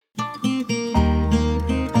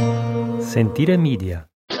Sentire Media.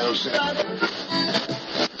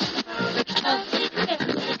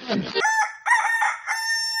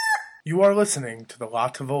 You are listening to the La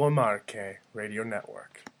Tavola Marche Radio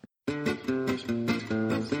Network.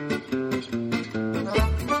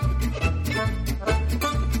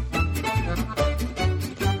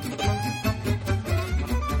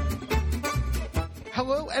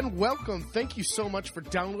 Hello and welcome. Thank you so much for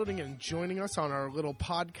downloading and joining us on our little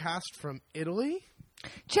podcast from Italy.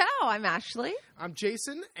 Ciao, I'm Ashley. I'm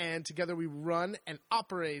Jason, and together we run and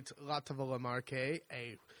operate La Tavola Marche,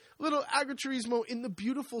 a little agriturismo in the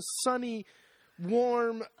beautiful, sunny,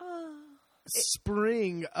 warm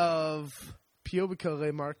spring of Piobica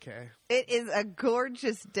Le Marche. It is a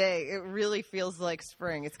gorgeous day. It really feels like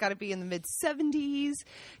spring. It's got to be in the mid-70s.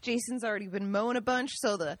 Jason's already been mowing a bunch,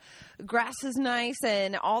 so the grass is nice,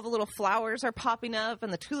 and all the little flowers are popping up,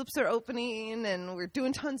 and the tulips are opening, and we're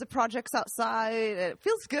doing tons of projects outside. It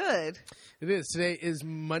feels good. It is. Today is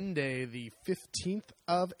Monday, the 15th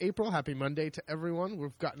of April. Happy Monday to everyone.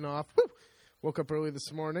 We've gotten off. Woke up early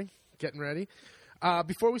this morning, getting ready.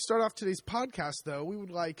 Before we start off today's podcast, though, we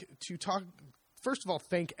would like to talk. First of all,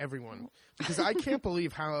 thank everyone, because I can't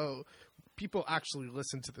believe how people actually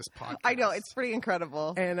listen to this podcast. I know, it's pretty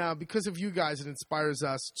incredible. And because of you guys, it inspires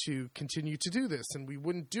us to continue to do this. And we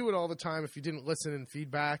wouldn't do it all the time if you didn't listen and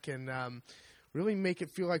feedback and really make it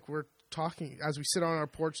feel like we're talking as we sit on our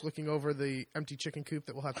porch looking over the empty chicken coop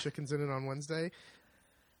that will have chickens in it on Wednesday.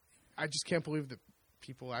 I just can't believe that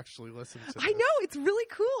people actually listen to this. I know, it's really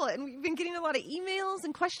cool, and we've been getting a lot of emails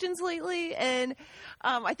and questions lately, and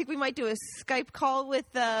I think we might do a Skype call with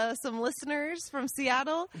some listeners from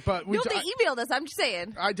Seattle. But they emailed us, I'm just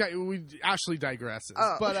saying. Ashley digresses.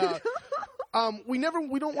 Oh. But we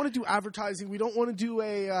don't want to do advertising. We don't want to do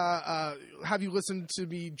have you listen to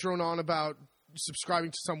me drone on about subscribing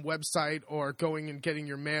to some website or going and getting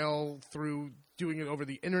your mail through doing it over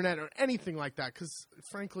the internet or anything like that, because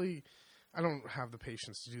frankly, I don't have the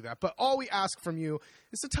patience to do that. But all we ask from you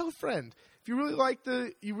is to tell a friend. If you really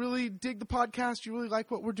you really dig the podcast, you really like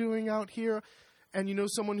what we're doing out here, and you know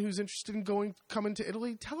someone who's interested in coming to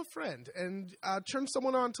Italy, tell a friend and turn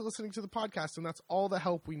someone on to listening to the podcast. And that's all the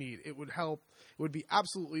help we need. It would help. It would be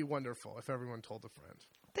absolutely wonderful if everyone told a friend.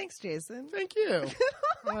 Thanks, Jason. Thank you.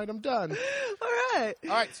 All right, I'm done. All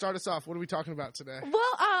right, start us off. What are we talking about today?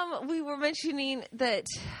 Well, we were mentioning that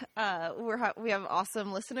we have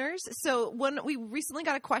awesome listeners. So we recently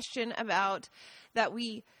got a question about that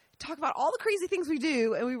we talk about all the crazy things we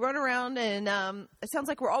do, and we run around, and it sounds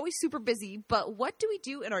like we're always super busy, but what do we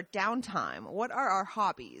do in our downtime? What are our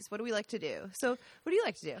hobbies? What do we like to do? So what do you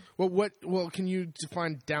like to do? Well, can you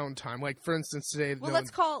define downtime? Like, for instance, today... Well,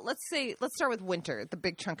 let's start with winter, the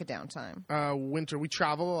big chunk of downtime. Winter, we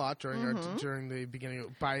travel a lot during the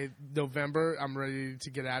beginning. By November, I'm ready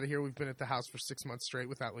to get out of here. We've been at the house for 6 months straight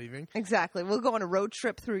without leaving. Exactly. We'll go on a road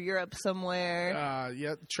trip through Europe somewhere.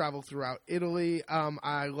 Travel throughout Italy.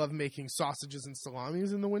 I love making sausages and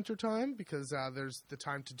salamis in the wintertime because there's the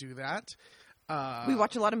time to do that. We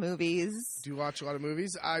watch a lot of movies. Do you watch a lot of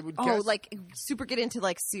movies? I would guess. Like super get into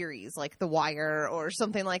like series like The Wire or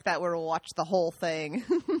something like that where we'll watch the whole thing.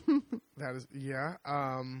 That is, yeah.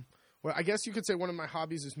 Well, I guess you could say one of my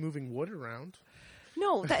hobbies is moving wood around.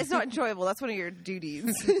 No, that is not enjoyable. That's one of your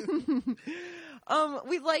duties.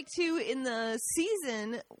 We like to in the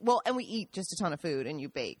season, and we eat just a ton of food and you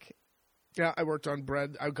bake. Yeah, I worked on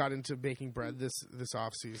bread. I got into baking bread this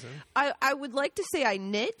off season. I would like to say I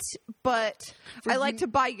knit, but I like to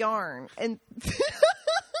buy yarn. And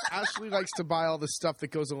Ashley likes to buy all the stuff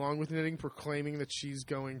that goes along with knitting, proclaiming that she's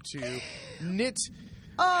going to knit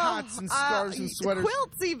hats and scarves and sweaters.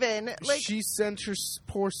 Quilts even. She sent her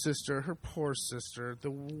poor sister,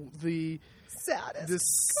 the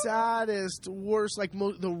saddest, worst,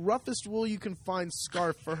 the roughest wool you can find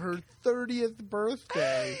scarf for her 30th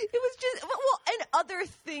birthday. It was just, and other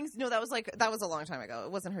things. No, that was a long time ago.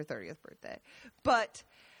 It wasn't her 30th birthday. But,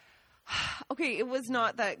 okay, it was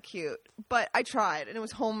not that cute. But I tried, and it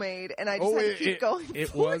was homemade, and I just had to keep going.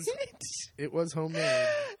 It was homemade.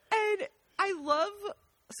 And I love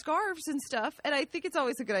scarves and stuff, and I think it's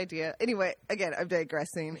always a good idea. Anyway, again, I'm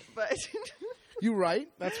digressing, but... You write?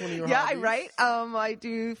 That's one of your hobbies? Yeah, I write. I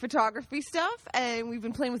do photography stuff, and we've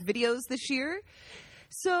been playing with videos this year.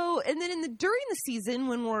 So, and then during the season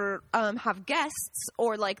when we're have guests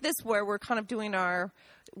or like this, where we're kind of doing our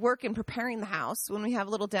work and preparing the house, when we have a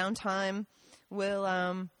little downtime,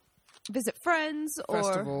 we'll visit friends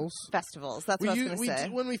or festivals. That's what I was going to say.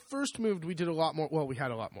 When we first moved, we did a lot more. Well, we had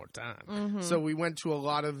a lot more time, so we went to a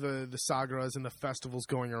lot of the sagras and the festivals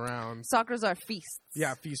going around. Sagras are feasts.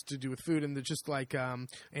 Yeah, feasts to do with food, and they're just like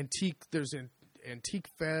antique. There's antique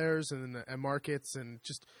fairs and markets and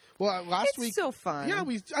just last week. It's so fun. Yeah,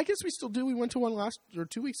 I guess we still do. We went to one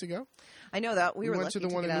 2 weeks ago. I know that we were went lucky to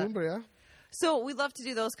the one in Umbria. So we love to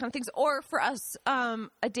do those kind of things. Or for us,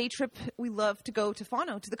 a day trip, we love to go to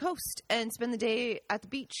Fano, to the coast, and spend the day at the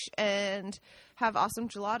beach and have awesome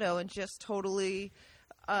gelato and just totally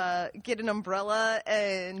get an umbrella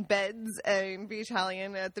and beds and be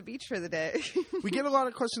Italian at the beach for the day. We get a lot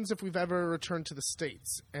of questions if we've ever returned to the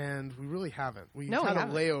States, and we really haven't. We had a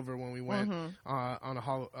layover when we went on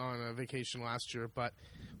a vacation last year, but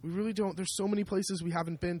we really don't. There's so many places we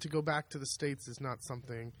haven't been. To go back to the States is not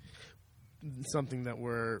something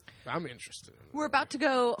that I'm interested in. We're about to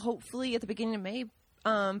go, hopefully, at the beginning of May,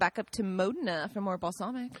 back up to Modena for more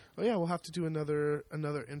balsamic. Oh yeah, we'll have to do another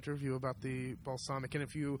interview about the balsamic. And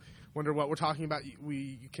if you wonder what we're talking about,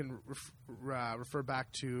 you can refer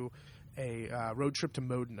back to a road trip to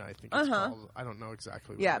Modena. I think it's called. I don't know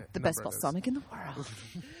exactly. The best balsamic in the world.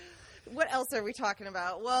 What else are we talking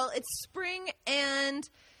about? Well, it's spring, and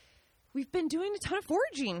we've been doing a ton of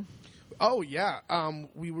foraging. Oh yeah,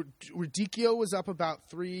 Radicchio was up about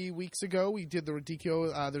 3 weeks ago. We did the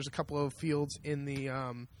Radicchio. There's a couple of fields in the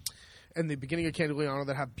beginning of Candigliano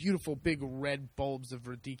that have beautiful big red bulbs of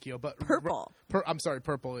Radicchio, but purple.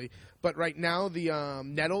 Purpley. But right now the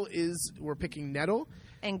nettle we're picking nettle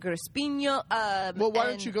and Grospino. Well, why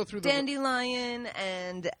don't you go through the dandelion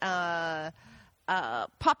and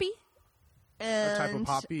poppy, and a type of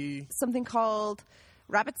poppy, something called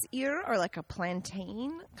rabbit's ear, or like a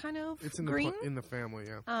plantain kind of it's green. In the family,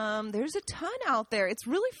 yeah. There's a ton out there. It's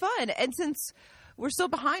really fun. And since we're so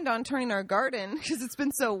behind on turning our garden because it's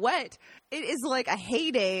been so wet, it is like a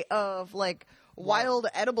heyday of like wild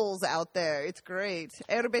edibles out there. It's great.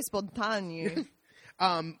 Erbe spontanee.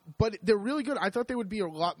 But they're really good. I thought they would be a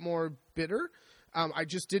lot more bitter. I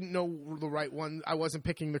just didn't know the right one. I wasn't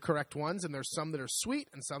picking the correct ones, and there's some that are sweet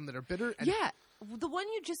and some that are bitter. And yeah. The one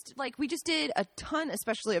you just, we just did a ton,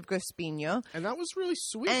 especially of Grospino. And that was really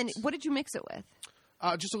sweet. And what did you mix it with?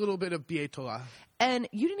 Just a little bit of Bietola. And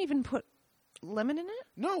you didn't even put lemon in it?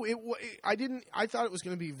 No, I didn't. I thought it was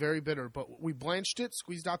going to be very bitter, but we blanched it,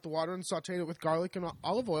 squeezed out the water, and sauteed it with garlic and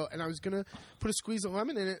olive oil. And I was going to put a squeeze of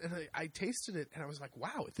lemon in it, and I tasted it, and I was like,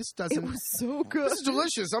 "Wow, if this doesn't, it was so good. This is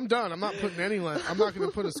delicious. I'm done. I'm not putting any lemon. I'm not going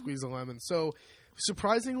to put a squeeze of lemon." So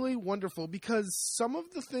surprisingly wonderful, because some of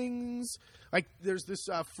the things, like there's this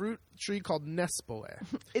fruit tree called Nespole.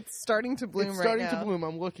 It's starting to bloom. It's starting to bloom.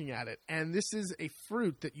 I'm looking at it, and this is a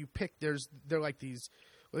fruit that you pick. They're like these.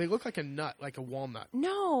 Well, they look like a nut, like a walnut.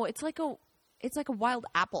 No, it's like a wild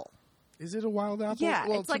apple. Is it a wild apple? Yeah,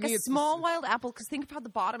 well, it's like a small wild apple. Because think about the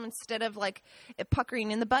bottom, instead of like it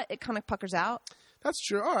puckering in the butt, it kind of puckers out. That's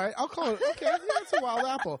true. All right, I'll call it. Okay, yeah, it's a wild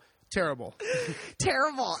apple. Terrible.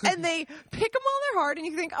 Terrible. And they pick them while they're hard, and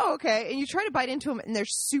you think, oh, okay. And you try to bite into them, and they're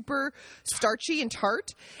super starchy and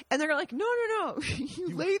tart. And they're like, no.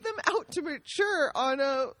 You lay them out to mature on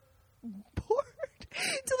a board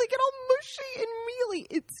until they get all mushy and mealy.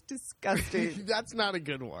 It's disgusting. That's not a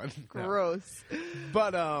good one. Gross. No.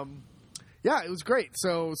 But, yeah, it was great.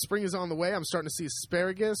 So spring is on the way. I'm starting to see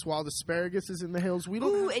asparagus. Wild asparagus is in the hills.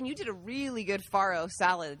 And you did a really good farro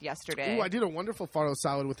salad yesterday. Ooh, I did a wonderful farro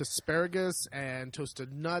salad with asparagus and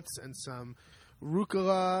toasted nuts and some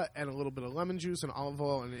rucola and a little bit of lemon juice and olive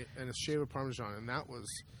oil and a shave of Parmesan. And that was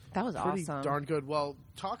pretty awesome. Darn good. Well,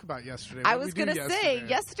 talk about yesterday. I was going to say,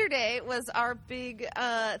 yesterday was our big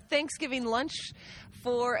Thanksgiving lunch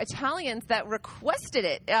for Italians that requested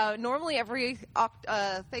it. Normally every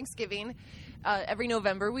Thanksgiving, every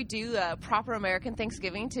November, we do a proper American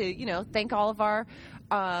Thanksgiving to, thank all of our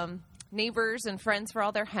neighbors and friends for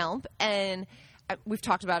all their help. And we've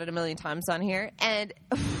talked about it a million times on here. And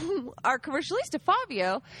our commercialista,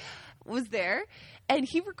 Fabio, was there, and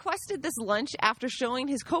he requested this lunch after showing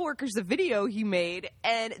his coworkers the video he made,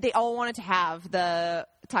 and they all wanted to have the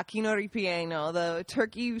tacchino ripieno, the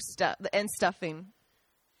turkey and stuffing.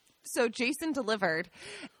 So Jason delivered,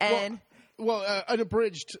 and an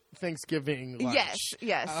abridged Thanksgiving lunch.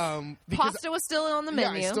 Yes. Pasta was still on the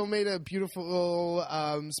menu. Yeah, I still made a beautiful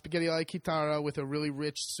spaghetti alla chitarra with a really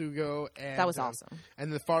rich sugo. And, that was awesome.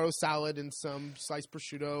 And the farro salad and some sliced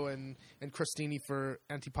prosciutto and crostini for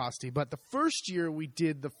antipasti. But the first year we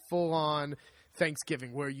did the full-on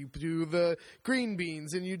Thanksgiving, where you do the green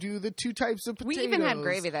beans and you do the two types of potatoes. We even had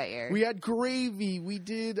gravy that year. We had gravy. We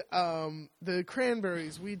did the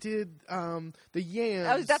cranberries. We did the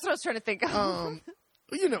yams. That's what I was trying to think of.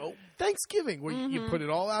 Thanksgiving, where you put it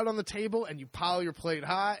all out on the table and you pile your plate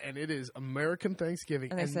high, and it is American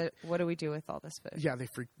Thanksgiving. And they said, what do we do with all this food? Yeah, they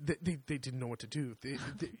didn't know what to do. The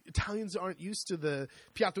Italians aren't used to the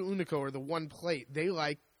piatto unico, or the one plate. They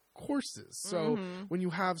like courses. So when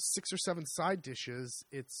you have 6 or 7 side dishes,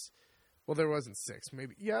 well, there wasn't 6.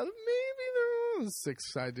 Maybe there was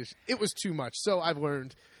 6 side dishes. It was too much. So I've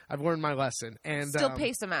learned my lesson. And still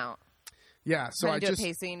pace them out. Yeah. So I do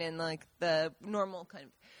pacing in like the normal kind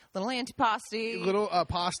of little antipasti. Little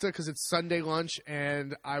pasta because it's Sunday lunch,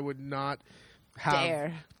 and I would not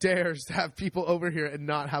dares to have people over here and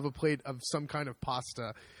not have a plate of some kind of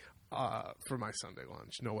pasta for my Sunday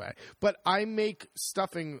lunch. No way. But I make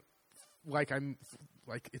stuffing like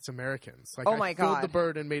it's Americans. Like, oh my God. I filled the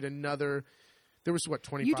bird and made another. There was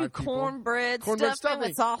 25 You do people. cornbread stuffing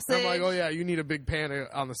with sausage. I'm like, oh yeah, you need a big pan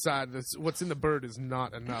on the side. What's in the bird is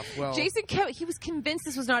not enough. Well, Jason, he was convinced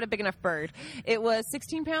this was not a big enough bird. It was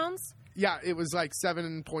 16 pounds. Yeah, it was like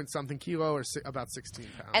 7 point something kilo or about 16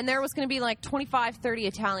 pounds. And there was going to be like 25, 30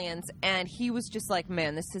 Italians, and he was just like,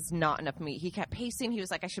 man, this is not enough meat. He kept pacing. He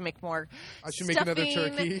was like, I should make more make another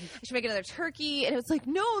turkey. I should make another turkey. And it was like,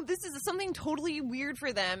 no, this is something totally weird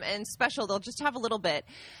for them and special. They'll just have a little bit.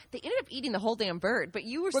 They ended up eating the whole damn bird. But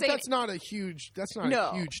you were saying... that's not a huge turkey.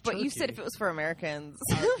 But you said if it was for Americans.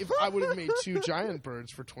 If I would have made 2 giant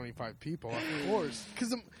birds for 25 people, of course.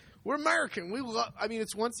 Because... we're American. We love. I mean,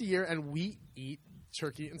 it's once a year, and we eat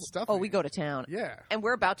turkey and stuffing. Oh, we go to town. Yeah, and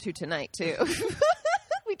we're about to tonight too.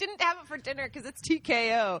 We didn't have it for dinner because it's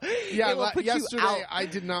TKO. Yeah, yesterday I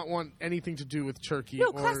did not want anything to do with turkey.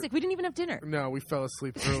 No, classic. We didn't even have dinner. No, we fell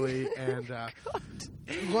asleep early, and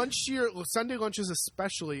Sunday lunches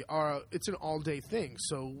especially it's an all day thing.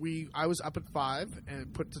 So I was up at 5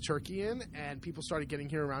 and put the turkey in, and people started getting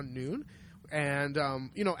here around noon. And,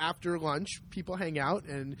 after lunch, people hang out,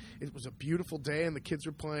 and it was a beautiful day, and the kids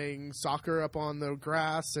were playing soccer up on the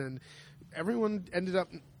grass, and everyone ended up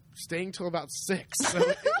staying till about 6. So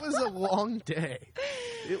it was a long day.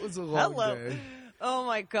 It was a long day. Oh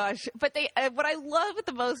my gosh. But what I love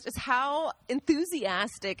the most is how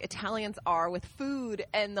enthusiastic Italians are with food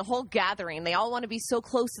and the whole gathering. They all want to be so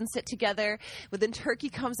close and sit together. But then turkey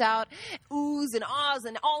comes out, oohs and ahs,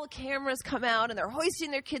 and all the cameras come out, and they're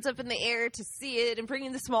hoisting their kids up in the air to see it and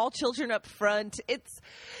bringing the small children up front. It's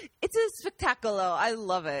a spectaculo. I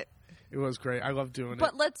love it. It was great. I love doing it.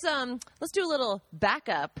 But let's do a little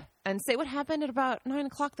backup and say what happened at about 9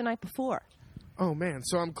 o'clock the night before. Oh, man.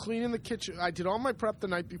 So I'm cleaning the kitchen. I did all my prep the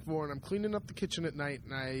night before, and I'm cleaning up the kitchen at night,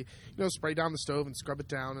 and I, spray down the stove and scrub it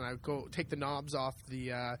down, and I go take the knobs off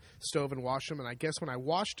the stove and wash them. And I guess when I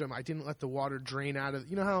washed them, I didn't let the water drain out of,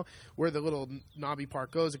 how where the little knobby part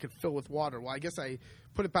goes, it could fill with water. Well, I guess I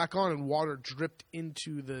put it back on, and water dripped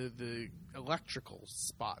into the electrical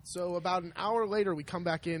spot. So about an hour later, we come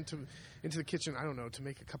back into the kitchen, I don't know, to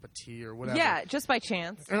make a cup of tea or whatever. Yeah, just by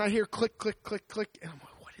chance. And I hear click, click, click, click, and I'm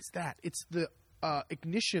like, what is that? It's the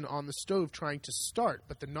ignition on the stove trying to start,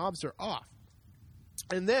 but the knobs are off.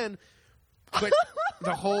 And then, click,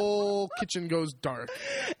 the whole kitchen goes dark.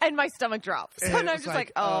 And my stomach drops. And I'm just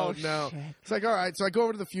like, oh, no. Shit. It's like, all right. So I go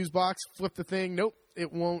over to the fuse box, flip the thing. Nope,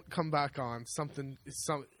 it won't come back on.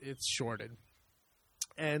 It's shorted.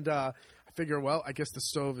 And I figure, well, I guess the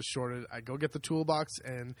stove is shorted. I go get the toolbox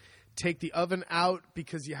and take the oven out,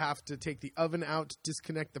 because you have to take the oven out to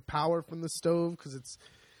disconnect the power from the stove because it's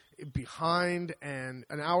behind. And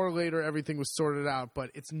an hour later, everything was sorted out.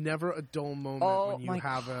 But it's never a dull moment I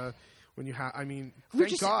mean,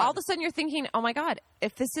 thank God. All of a sudden you're thinking, oh my God,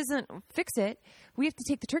 if this isn't fix it, we have to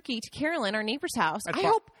take the turkey to Carolyn, our neighbor's house. At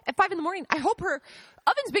 5 a.m, I hope her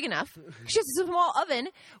oven's big enough. She has a small oven.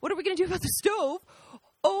 What are we going to do about the stove?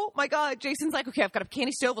 Oh my God. Jason's like, okay, I've got a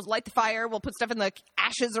candy stove. We'll light the fire. We'll put stuff in the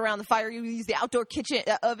ashes around the fire. You use the outdoor kitchen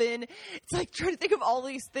oven. It's like trying to think of all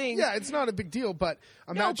these things. Yeah, it's not a big deal, but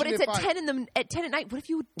imagine no, but it's at 10 at night. What if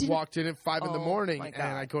you walked in at 5 in the morning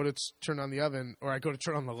and I go to turn on the oven, or I go to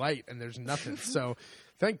turn on the light, and there's nothing. So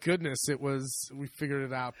thank goodness we figured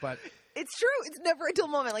it out. But it's true. It's never a dull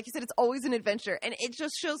moment. Like you said, it's always an adventure. And it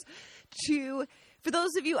just shows for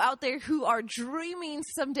those of you out there who are dreaming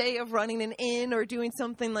someday of running an inn or doing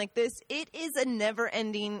something like this, it is a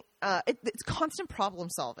never-ending, it's constant problem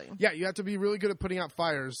solving. Yeah, you have to be really good at putting out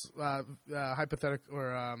fires, hypothetical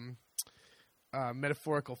or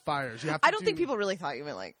metaphorical fires. I don't think people really thought you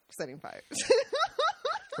meant like setting fires.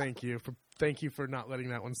 Thank you for not letting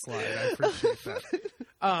that one slide. I appreciate that.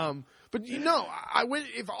 But I went.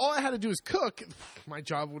 If all I had to do is cook, my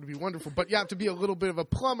job would be wonderful. But you have to be a little bit of a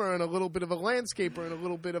plumber and a little bit of a landscaper and a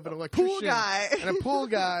little bit of an electrician, and a pool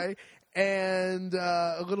guy, and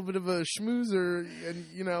a little bit of a schmoozer. And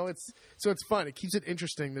it's fun. It keeps it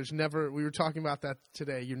interesting. We were talking about that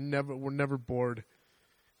today. We're never bored.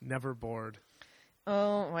 Never bored.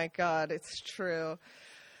 Oh my God, it's true.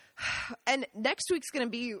 And next week's going to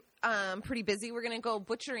be pretty busy. We're going to go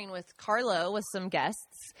butchering with Carlo with some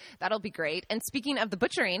guests. That'll be great. And speaking of the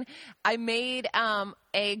butchering, I made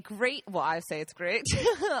a great, well, I say it's great,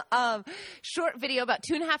 short video about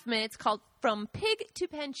 2.5 minutes called From Pig to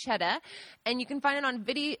Pancetta. And you can find it on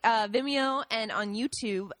Vimeo and on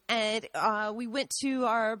YouTube. And we went to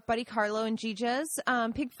our buddy Carlo and Gija's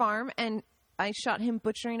pig farm, and I shot him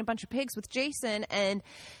butchering a bunch of pigs with Jason, and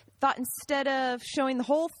thought instead of showing the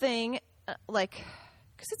whole thing,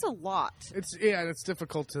 because it's a lot. And it's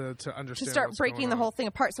difficult to understand. To start breaking the whole thing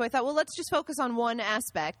apart. So I thought, well, let's just focus on one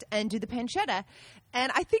aspect and do the pancetta.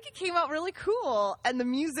 And I think it came out really cool. And the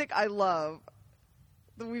music I love.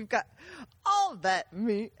 We've got all that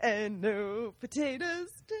meat and no potatoes.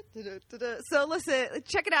 Da, da, da, da. So listen,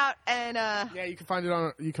 check it out. And yeah, you can find it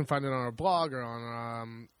on our blog or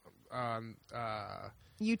on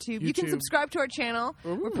YouTube. You can subscribe to our channel.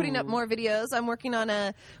 Ooh. We're putting up more videos. I'm working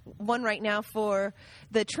on one right now for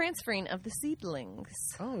the transferring of the seedlings.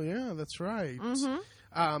 Oh yeah, that's right. Mm-hmm.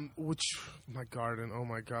 My garden. Oh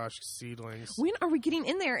my gosh, seedlings. When are we getting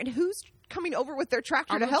in there? And who's coming over with their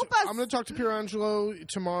tractor to help us? I'm going to talk to Pierangelo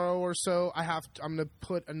tomorrow or so. I'm going to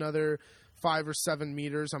put another 5 or 7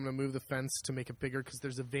 meters. I'm going to move the fence to make it bigger because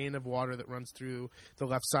there's a vein of water that runs through the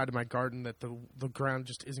left side of my garden that the ground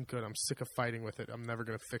just isn't good. I'm sick of fighting with it. I'm never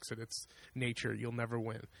going to fix it. It's nature. You'll never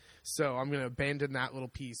win. So I'm going to abandon that little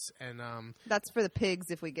piece. And that's for the pigs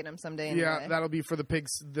if we get them someday. Anyway. Yeah, that'll be for the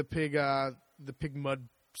pigs. The pig mud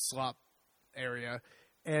slop area.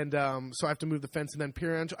 And so I have to move the fence, and then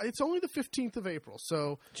Pierangelo. It's only the 15th of April,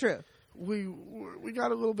 so true. We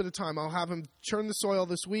got a little bit of time. I'll have him churn the soil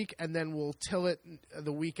this week, and then we'll till it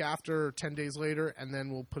the week after, or 10 days later, and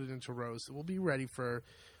then we'll put it into rows. We'll be ready for.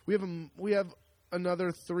 We have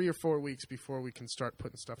another 3 or 4 weeks before we can start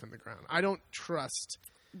putting stuff in the ground. I don't trust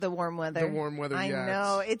the warm weather. I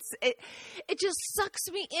know it just sucks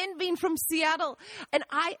me in being from Seattle, and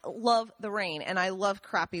I love the rain and I love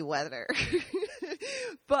crappy weather.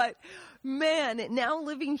 But man, now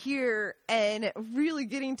living here and really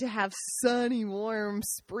getting to have sunny, warm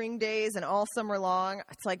spring days and all summer long,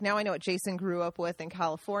 it's like now I know what Jason grew up with in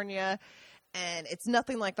California, and it's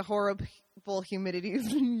nothing like the horrible humidity of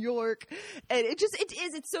New York. And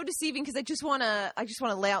it's so deceiving because I just want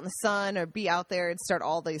to lay out in the sun or be out there and start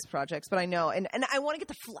all these projects. But I know, and I want to get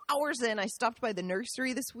the flowers in. I stopped by the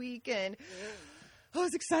nursery this week, and I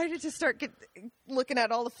was excited to start looking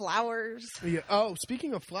at all the flowers. Yeah. Oh,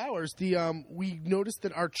 speaking of flowers, we noticed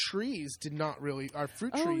that our trees our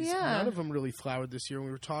fruit trees, none of them really flowered this year. And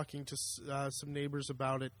we were talking to some neighbors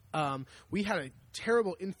about it. We had a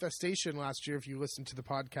terrible infestation last year, if you listened to the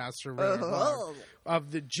podcast or read our blog,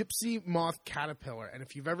 of the gypsy moth caterpillar. And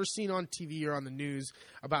if you've ever seen on TV or on the news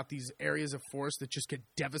about these areas of forest that just get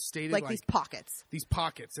devastated. Like these pockets. These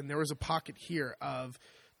pockets. And there was a pocket here of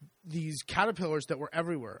these caterpillars that were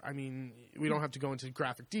everywhere. I mean, we don't have to go into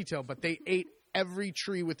graphic detail, but they ate every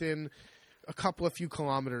tree within a few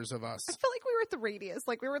kilometers of us. I felt like we were at the radius,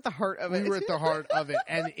 like we were at the heart of it. We were at the heart of it.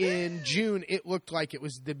 And in June, it looked like it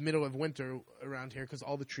was the middle of winter around here because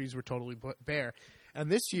all the trees were totally bare. And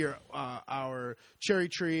this year, our cherry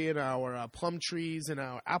tree and our plum trees and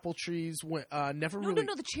our apple trees never really.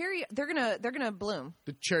 No. The cherry, they're gonna bloom.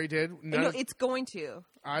 The cherry did. It's going to.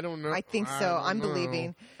 I don't know. I think so. I'm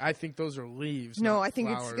believing. I think those are leaves. No, I think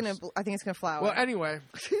flowers. it's gonna flower. Well, anyway,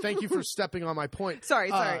 thank you for stepping on my point.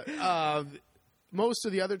 Sorry. Most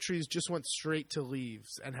of the other trees just went straight to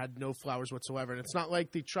leaves and had no flowers whatsoever. And it's not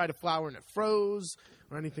like they tried to flower and it froze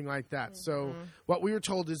or anything like that. Mm-hmm. So what we were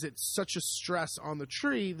told is it's such a stress on the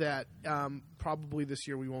tree that probably this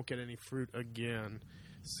year we won't get any fruit again.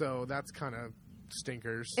 So that's kind of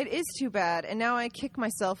stinkers. It is too bad. And now I kick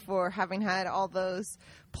myself for having had all those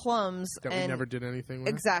plums. That we never did anything with?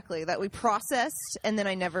 Exactly. That we processed and then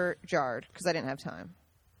I never jarred because I didn't have time.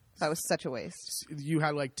 That was such a waste. You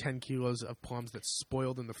had like 10 kilos of plums that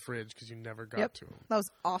spoiled in the fridge because you never got to them. That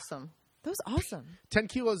was awesome. 10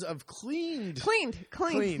 kilos of cleaned.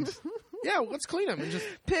 Yeah, let's clean them. And just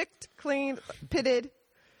picked, cleaned, pitted.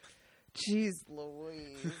 Jeez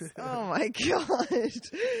Louise. Oh my gosh.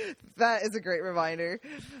 That is a great reminder.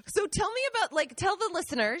 So tell the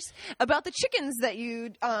listeners about the chickens that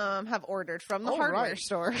you have ordered from the hardware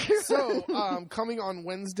store. So coming on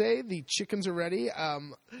Wednesday, the chickens are ready.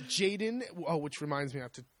 Jaden, which reminds me I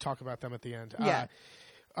have to talk about them at the end. Yeah.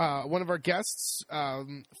 One of our guests,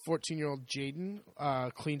 14-year-old Jaden,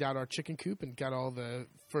 cleaned out our chicken coop and got all the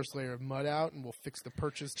first layer of mud out, and we'll fix the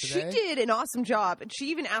perches today. She did an awesome job, and she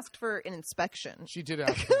even asked for an inspection. She did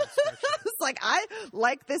ask for an inspection. It's like, I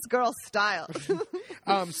like this girl's style.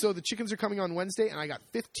 So the chickens are coming on Wednesday, and I got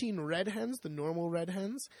 15 red hens, the normal red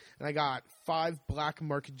hens, and I got 5 black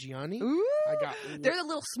Marchigiani. Ooh, they're a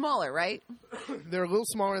little smaller, right? They're a little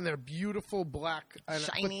smaller, and they're beautiful black.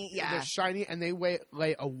 Shiny, yeah. They're shiny, and they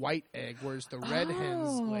lay a white egg, whereas the red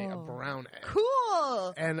hens lay a brown egg.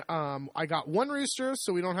 Cool. And I got 1 rooster,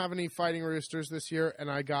 so we don't have any fighting roosters this year, and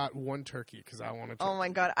I got 1 turkey because I want a turkey. Oh, my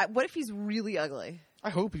God. What if he's really ugly? I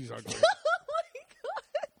hope he's ugly.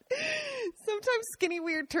 Sometimes skinny,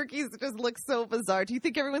 weird turkeys just look so bizarre. Do you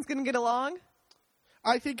think everyone's going to get along?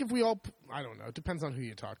 I think if we all, I don't know. It depends on who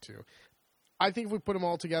you talk to. I think if we put them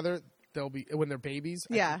all together, they'll be, when they're babies,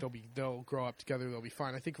 I think they'll grow up together. They'll be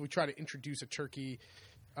fine. I think if we try to introduce a turkey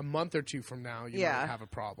a month or 2 from now, you might have a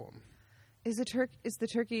problem. Is the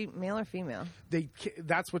turkey male or female?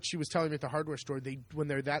 That's what she was telling me at the hardware store. When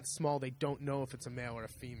they're that small, they don't know if it's a male or a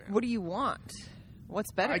female. What do you want?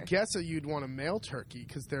 What's better? I guess you'd want a male turkey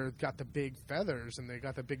because they've got the big feathers and they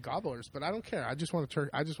got the big gobblers. But I don't care. I just want a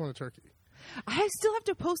turkey. I still have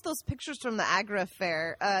to post those pictures from the Agra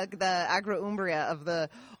fair, the Agra Umbria of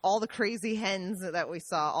all the crazy hens that we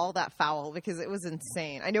saw, all that fowl, because it was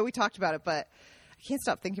insane. I know we talked about it, but I can't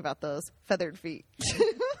stop thinking about those feathered feet.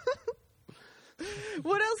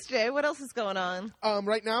 What else, Jay? What else is going on?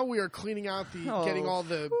 Right now we are cleaning out getting all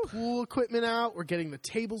the pool equipment out. We're getting the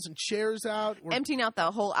tables and chairs out. We're emptying out the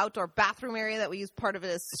whole outdoor bathroom area that we use part of it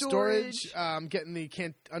as storage. Getting the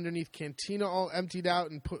underneath cantina all emptied out,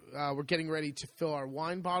 and we're getting ready to fill our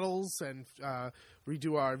wine bottles and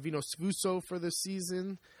redo our vino sfuso for this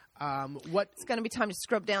season. It's going to be time to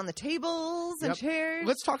scrub down the tables and chairs.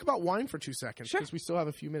 Let's talk about wine for 2 seconds because we still have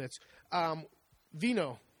a few minutes.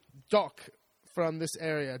 Vino, DOC. From this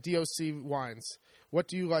area, DOC wines. What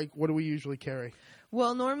do you like? What do we usually carry?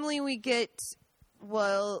 Well, normally we get,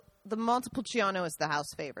 the Montepulciano is the house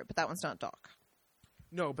favorite, but that one's not DOC.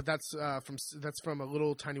 No, but that's from a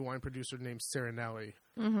little tiny wine producer named Serenelli.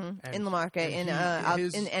 Mm-hmm. In La Marca, in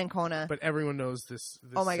Ancona. But everyone knows this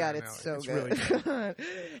oh my Serenelli. God, it's so good. Really good.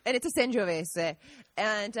 And it's a Sangiovese.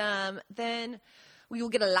 And then we will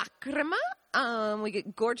get a Lacrima. We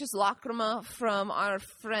get gorgeous Lacrima from our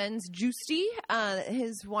friends Giusti,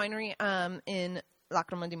 his winery in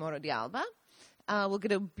Lacrima di Moro di Alba. We'll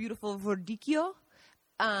get a beautiful Verdicchio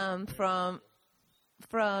from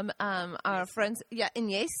our friends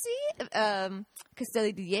Ignesi,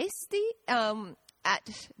 Castelli di Iesti at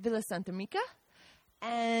Villa Santa Mica.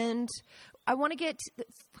 And I want to get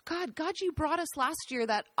God, you brought us last year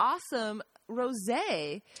that awesome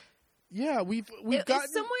rosé. Yeah, we've got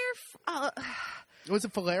somewhere. Was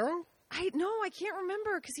it Falero? I can't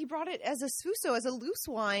remember because he brought it as a sfuso, as a loose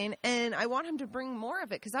wine, and I want him to bring more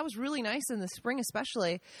of it because that was really nice in the spring,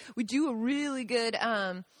 especially. We do a really good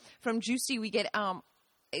from Giusti. We get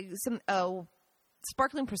some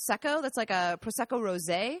sparkling prosecco. That's like a prosecco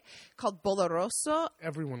rosé called Boloroso.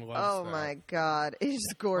 Everyone loves Oh that. My God,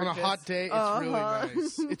 it's gorgeous. On a hot day, it's really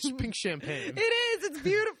nice. It's pink champagne. It is. It's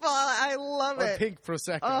beautiful. I love it. Pink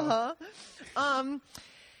prosecco.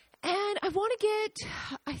 And I want to get,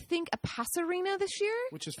 I think, a Passerina this year.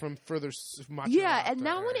 Which is from further Macerata. Yeah, and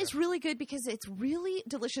that one is really good because it's really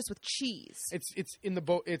delicious with cheese. It's in the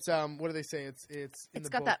boat. It's what do they say? It's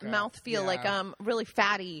got that mouthfeel, like really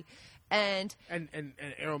fatty and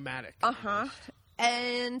aromatic.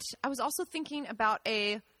 And I was also thinking about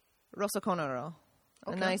a Rosso Conero.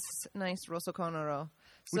 Okay. A nice Rosso Conero.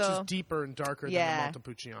 Which is deeper and darker than the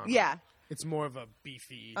Montepulciano. Yeah. It's more of a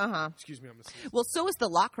beefy. Excuse me, I'm a season. Well, so is the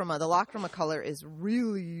Lacrima. The Lacrima color is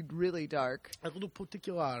really, really dark. A little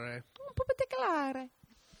particolare.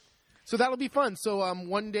 So that'll be fun. So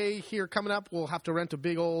one day here coming up, we'll have to rent a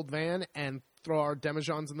big old van and throw our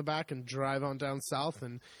demijohns in the back and drive on down south,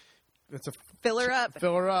 and it's a fill her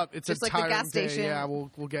up. It's just a like the gas station. Yeah,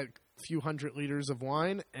 we'll get a few 100 liters of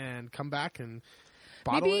wine and come back and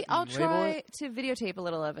bottle Maybe it. I'll try to videotape a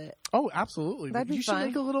little of it. Oh, absolutely. That'd be you fun. should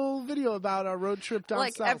make a little video about our road trip down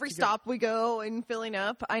south. Like every stop we go and filling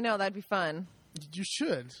up. I know, that'd be fun. You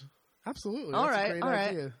should. Absolutely. All That's right, a great all right.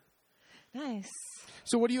 idea. Nice.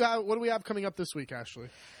 So what do you have? What do we have coming up this week, Ashley?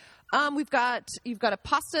 You've got a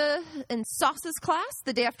pasta and sauces class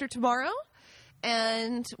the day after tomorrow.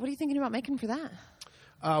 And what are you thinking about making for that?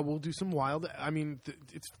 We'll do some wild. I mean,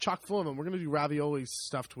 it's chock full of them. We're going to do ravioli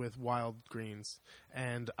stuffed with wild greens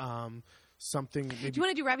and something. Maybe, do you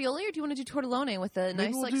want to do ravioli or do you want to do tortellone with a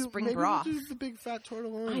nice spring broth? We'll do the big fat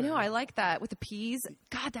tortellone. I know, I like that with the peas.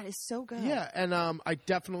 God, that is so good. Yeah, and I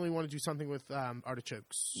definitely want to do something with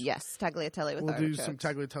artichokes. Yes, tagliatelle with we'll artichokes. We'll do some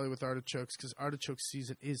tagliatelle with artichokes because artichoke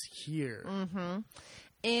season is here. Mm-hmm.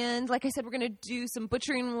 And like I said, we're going to do some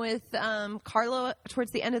butchering with Carlo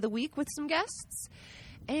towards the end of the week with some guests.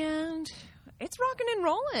 And it's rocking and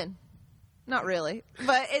rolling. Not really,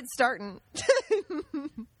 but it's starting.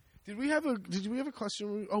 Did we have a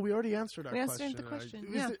question? Oh, we already answered our question. We answered the question.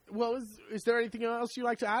 Is there anything else you'd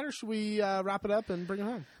like to add, or should we wrap it up and bring it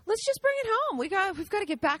home? Let's just bring it home. We've got to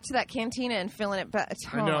get back to that cantina and filling it back.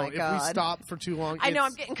 Oh, I know. My God. If we stop for too long, I know.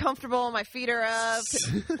 I'm getting comfortable. My feet are up.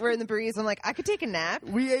 We're in the breeze. I'm like, I could take a nap.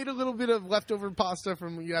 We ate a little bit of leftover pasta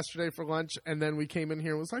from yesterday for lunch, and then we came in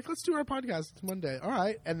here and was like, let's do our podcast. It's Monday. All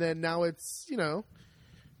right. And then now it's,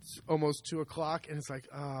 it's almost 2:00, and it's like,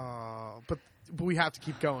 oh, but we have to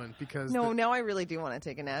keep going because now I really do want to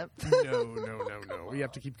take a nap. No. We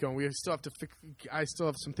have to keep going. We still have to fix. I still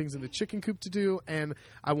have some things in the chicken coop to do, and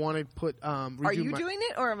I want to put. Are you doing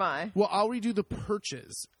it or am I? Well, I'll redo the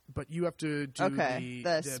perches, but you have to do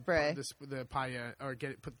the spray, the paella, or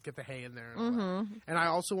get the hay in there. And I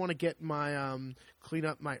also want to get my clean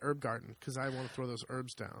up my herb garden because I want to throw those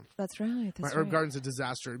herbs down. That's right. My herb garden's a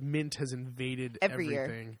disaster. Mint has invaded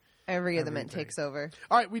everything. Year. Every year the mint takes over.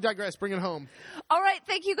 All right, we digress. Bring it home. All right,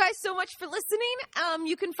 thank you guys so much for listening.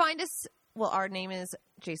 You can find us. Well, our name is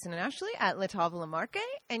Jason and Ashley at Le Tavola Marche,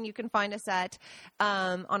 and you can find us at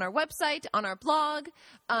on our website, on our blog,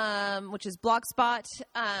 which is Blogspot.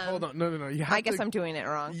 Hold on, no. I guess I'm doing it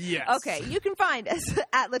wrong. Yes. Okay, you can find us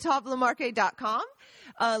at letavolamarche.com,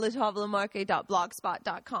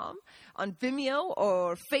 letavolamarche.blogspot.com, on Vimeo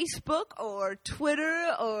or Facebook or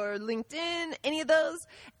Twitter or LinkedIn, any of those,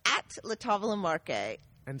 at Le Tavola Marche.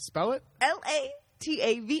 And spell it?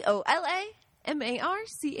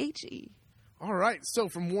 LATAVOLAMARCHE. All right. So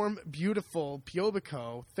from warm, beautiful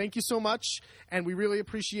Piobico, thank you so much, and we really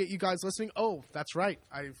appreciate you guys listening. Oh, that's right.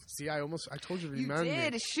 I told you to remind me. You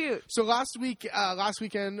did. Shoot. So last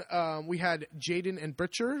weekend, we had Jaden and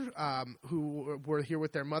Britcher, who were here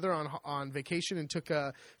with their mother on vacation and took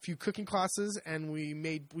a few cooking classes, and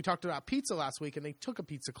we talked about pizza last week, and they took a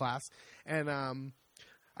pizza class, and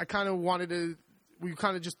I kind of wanted to. We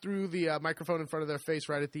kind of just threw the microphone in front of their face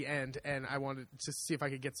right at the end, and I wanted to see if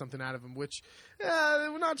I could get something out of them, which they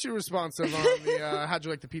were not too responsive on the how'd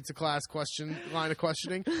you like the pizza class line of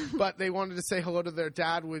questioning. But they wanted to say hello to their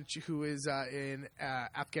dad, who is in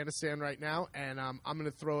Afghanistan right now, and I'm going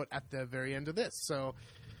to throw it at the very end of this. So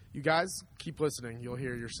you guys keep listening. You'll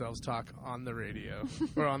hear yourselves talk on the radio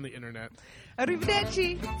or on the internet.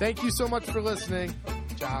 Arrivederci. Thank you so much for listening.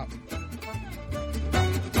 Ciao.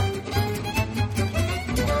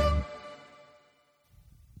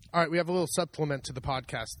 All right, we have a little supplement to the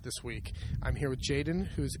podcast this week. I'm here with Jaden,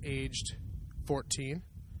 who's aged 14,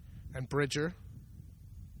 and Bridger,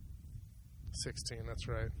 16, that's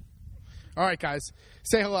right. All right, guys,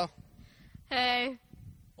 say hello. Hey.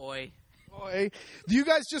 Oi. Oi. You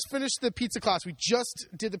guys just finished the pizza class. We just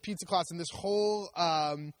did the pizza class, and this whole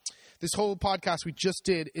podcast we just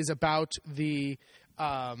did is about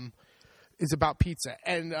pizza.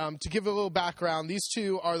 And to give a little background, these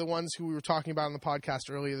two are the ones who we were talking about on the podcast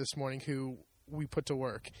earlier this morning who we put to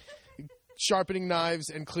work. Sharpening knives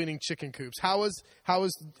and cleaning chicken coops. How was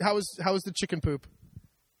the chicken poop?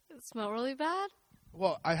 It smelled really bad.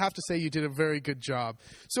 Well, I have to say you did a very good job.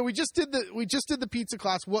 So we just did the pizza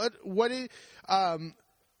class. What did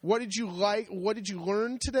you like? What did you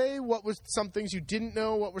learn today? What was some things you didn't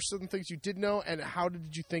know? What were some things you did know? And how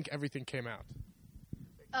did you think everything came out?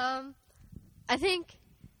 I think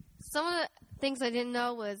some of the things I didn't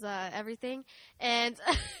know was everything, and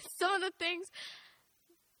some of the things.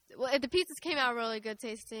 Well, the pizzas came out really good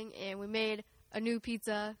tasting, and we made a new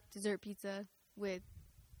dessert pizza with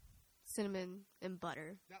cinnamon and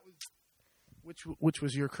butter. Which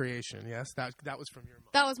was your creation? Yes, that was from your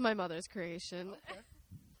mom. That was my mother's creation. Okay.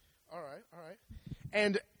 All right.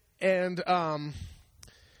 And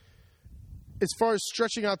as far as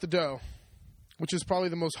stretching out the dough, which is probably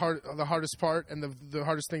the hardest part and the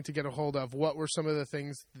hardest thing to get a hold of. What were some of the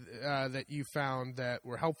things that you found that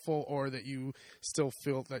were helpful or that you still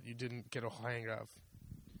feel that you didn't get a hang of?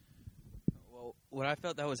 Well, what I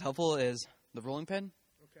felt that was helpful is the rolling pin.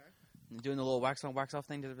 Okay. Doing the little wax on, wax off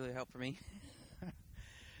thing did really help for me.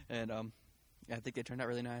 And I think they turned out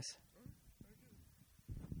really nice.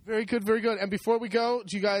 Very good, very good. And before we go,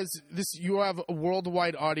 you have a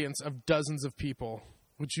worldwide audience of dozens of people.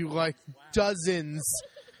 Would you like dozens?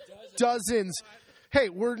 Hey,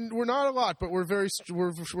 we're not a lot, but we're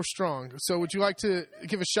we're strong. So would you like to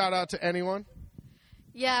give a shout out to anyone?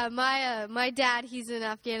 Yeah, my dad, he's in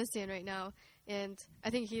Afghanistan right now, and I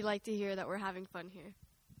think he'd like to hear that we're having fun here.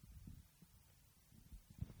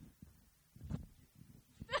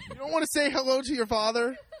 You don't want to say hello to your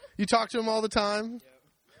father? You talk to him all the time? Yep.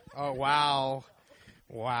 Oh, wow.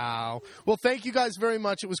 Wow. Well, thank you guys very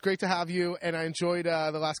much. It was great to have you, and I enjoyed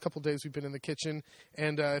the last couple of days we've been in the kitchen.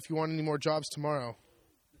 And if you want any more jobs tomorrow,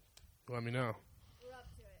 let me know.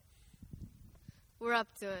 We're up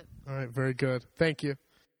to it. All right, very good. Thank you.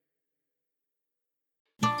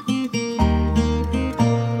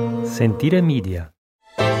 Sentire Media.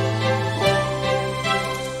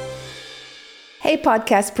 Hey,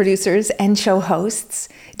 podcast producers and show hosts.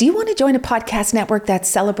 Do you want to join a podcast network that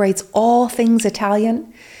celebrates all things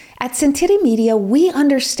Italian? At Sentire Media, we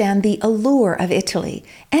understand the allure of Italy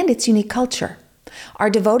and its unique culture. Our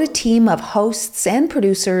devoted team of hosts and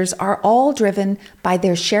producers are all driven by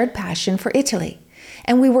their shared passion for Italy.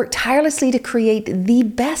 And we work tirelessly to create the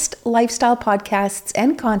best lifestyle podcasts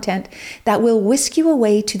and content that will whisk you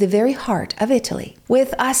away to the very heart of Italy.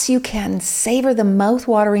 With us, you can savor the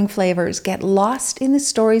mouth-watering flavors, get lost in the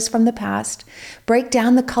stories from the past, break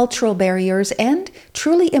down the cultural barriers, and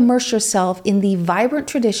truly immerse yourself in the vibrant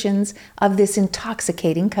traditions of this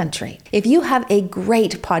intoxicating country. If you have a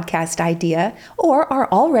great podcast idea or are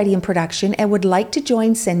already in production and would like to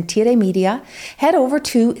join Sentire Media, head over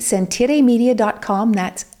to sentiremedia.com.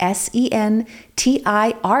 That's SENTIRE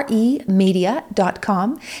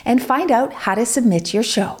media.com and find out how to submit your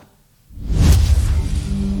show.